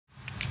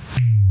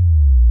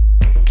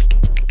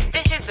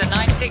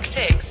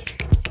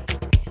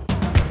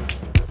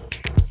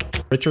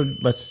966.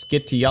 Richard, let's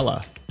get to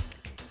Yella.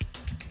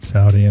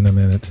 Saudi in a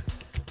minute.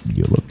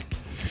 Yella.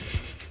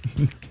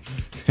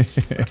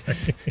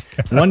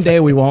 One day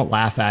we won't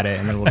laugh at it,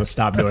 and then we'll just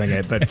stop doing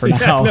it. But for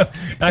now, no,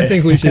 I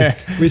think we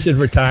should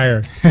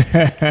retire.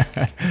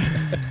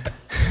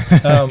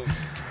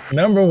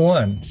 Number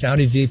one,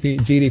 Saudi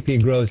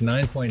GDP grows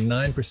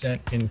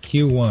 9.9% in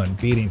Q1,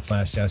 beating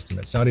flash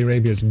estimates. Saudi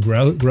Arabia's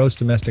gross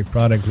domestic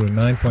product grew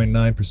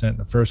 9.9% in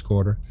the first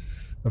quarter,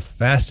 the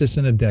fastest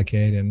in a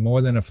decade, and more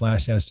than a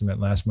flash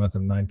estimate last month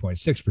of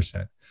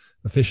 9.6%.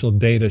 Official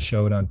data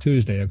showed on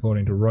Tuesday,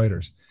 according to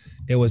Reuters.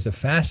 It was the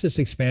fastest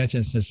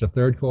expansion since the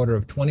third quarter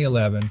of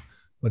 2011,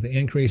 with the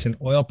increase in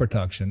oil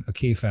production a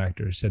key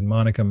factor, said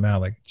Monica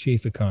Malik,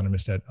 chief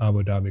economist at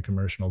Abu Dhabi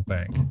Commercial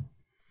Bank.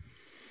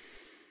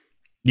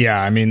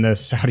 Yeah, I mean, the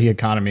Saudi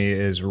economy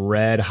is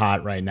red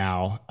hot right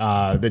now.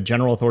 The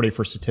General Authority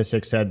for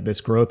Statistics said this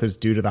growth is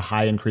due to the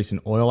high increase in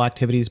oil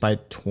activities by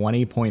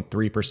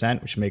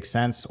 20.3%, which makes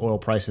sense. Oil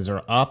prices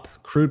are up.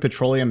 Crude,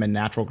 petroleum, and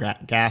natural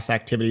gas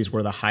activities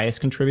were the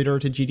highest contributor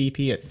to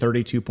GDP at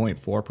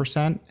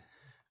 32.4%.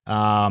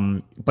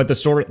 But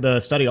the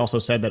study also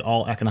said that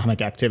all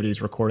economic activities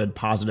recorded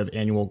positive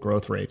annual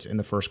growth rates in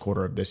the first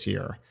quarter of this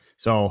year.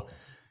 So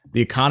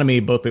the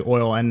economy, both the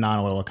oil and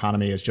non-oil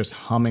economy, is just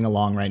humming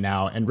along right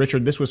now. And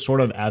Richard, this was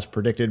sort of as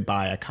predicted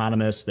by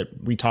economists that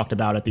we talked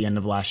about at the end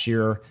of last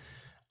year.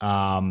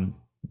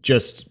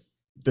 Just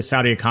the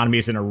Saudi economy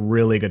is in a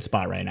really good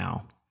spot right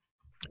now.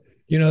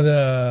 You know,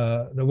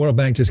 the World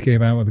Bank just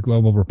came out with a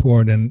global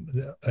report and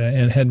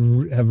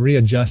have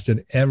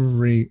readjusted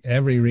every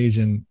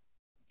region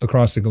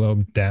across the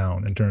globe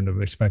down in terms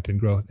of expected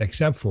growth,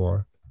 except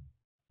for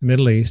the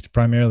Middle East,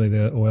 primarily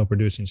the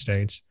oil-producing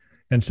states,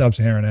 and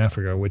sub-Saharan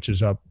Africa, which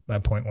is up by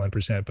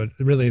 0.1%. But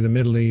really the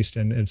Middle East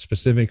and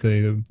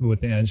specifically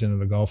with the engine of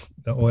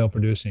the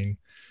oil-producing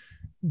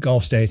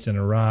Gulf states and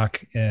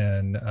Iraq,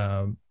 and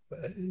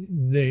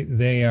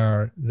they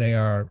are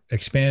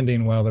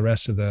expanding while the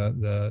rest of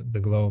the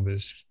globe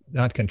is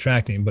not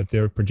contracting, but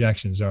their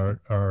projections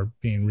are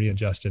being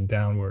readjusted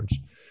downwards.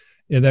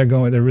 Yeah, they're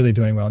really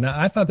doing well. Now,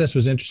 I thought this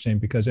was interesting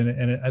because,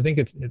 and I think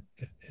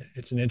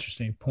it's an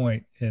interesting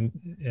point,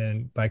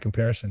 and by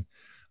comparison,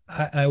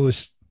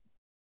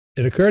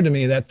 it occurred to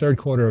me that third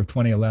quarter of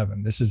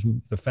 2011, this is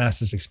the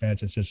fastest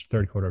expansion since the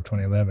third quarter of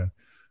 2011,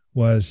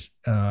 was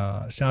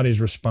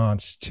Saudi's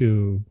response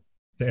to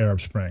the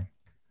Arab Spring.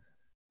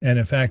 And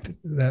in fact,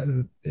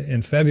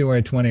 in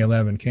February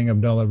 2011, King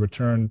Abdullah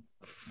returned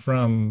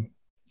from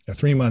a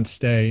 3-month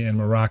stay in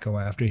Morocco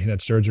after he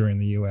had surgery in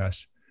the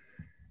U.S.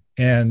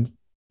 And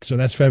so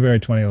that's February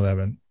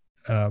 2011.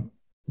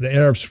 The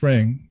Arab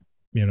Spring,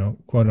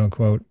 quote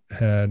unquote,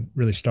 had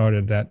really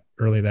started that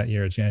early that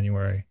year,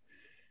 January.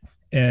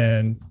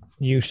 And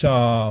you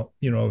saw,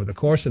 over the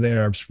course of the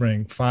Arab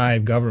Spring,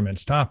 5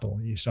 governments topple.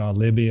 You saw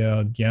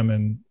Libya,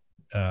 Yemen,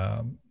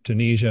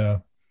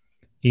 Tunisia,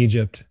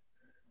 Egypt,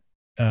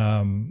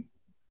 and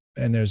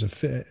there's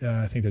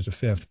I think there's a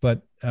fifth.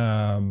 But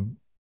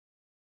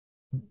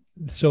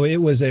so it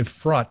was a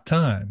fraught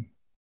time.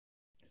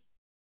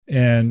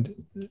 And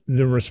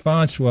the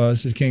response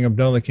was, as King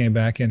Abdullah came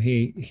back and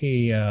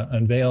he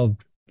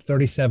unveiled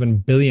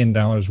 $37 billion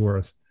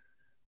worth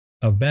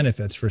of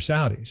benefits for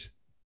Saudis.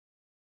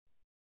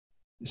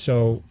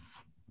 So,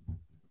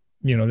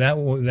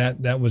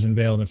 that was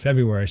unveiled in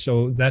February.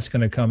 So that's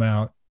going to come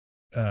out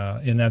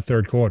in that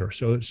third quarter.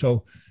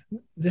 So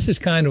this is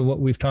kind of what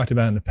we've talked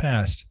about in the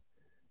past.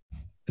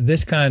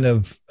 This kind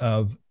of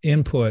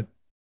input,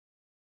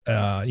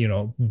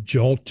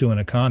 jolt to an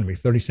economy,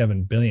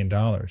 $37 billion,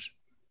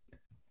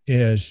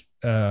 is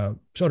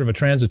sort of a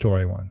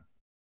transitory one.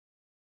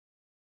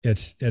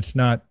 It's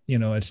not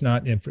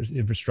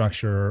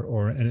infrastructure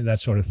or that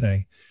sort of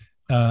thing.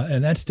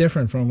 And that's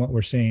different from what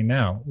we're seeing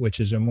now, which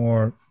is a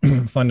more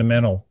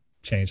fundamental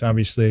change.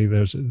 Obviously,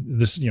 there's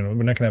this, we're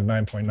not going to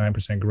have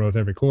 9.9% growth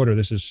every quarter.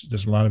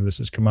 There's a lot of this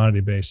is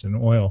commodity based in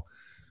oil.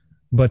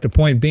 But the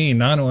point being,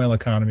 non-oil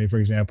economy, for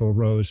example,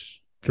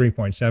 rose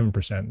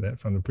 3.7%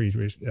 from the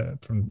previous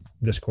from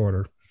this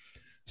quarter.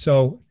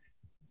 So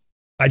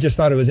I just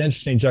thought it was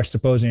interesting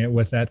juxtaposing it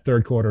with that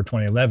third quarter of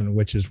 2011,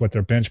 which is what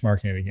they're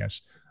benchmarking it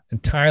against.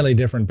 Entirely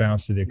different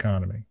bounce to the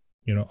economy.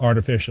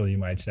 Artificial, you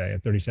might say, a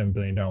 $37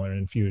 billion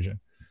infusion,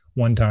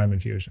 one-time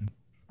infusion.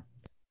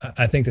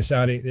 I think the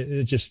Saudi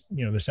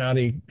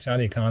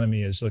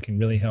economy is looking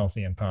really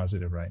healthy and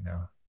positive right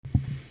now.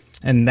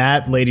 And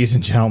that, ladies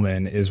and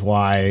gentlemen, is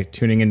why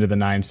tuning into the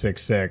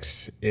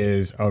 966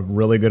 is a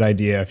really good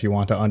idea if you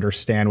want to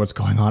understand what's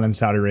going on in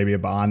Saudi Arabia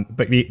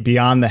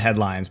beyond the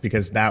headlines,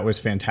 because that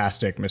was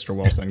fantastic, Mr.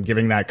 Wilson,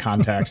 giving that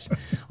context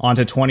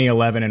onto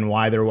 2011 and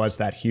why there was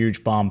that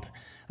huge bump.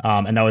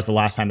 And that was the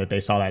last time that they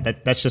saw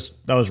that.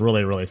 That was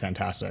really, really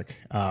fantastic.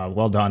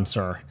 Well done,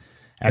 sir.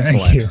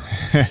 Excellent.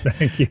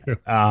 Thank you.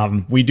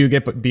 We do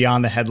get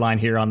beyond the headline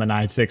here on the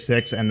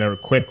 966, and a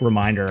quick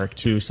reminder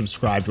to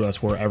subscribe to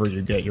us wherever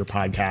you get your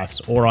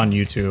podcasts or on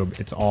YouTube.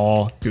 It's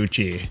all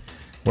Gucci.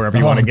 Wherever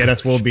you want to get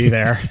us, we'll be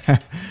there.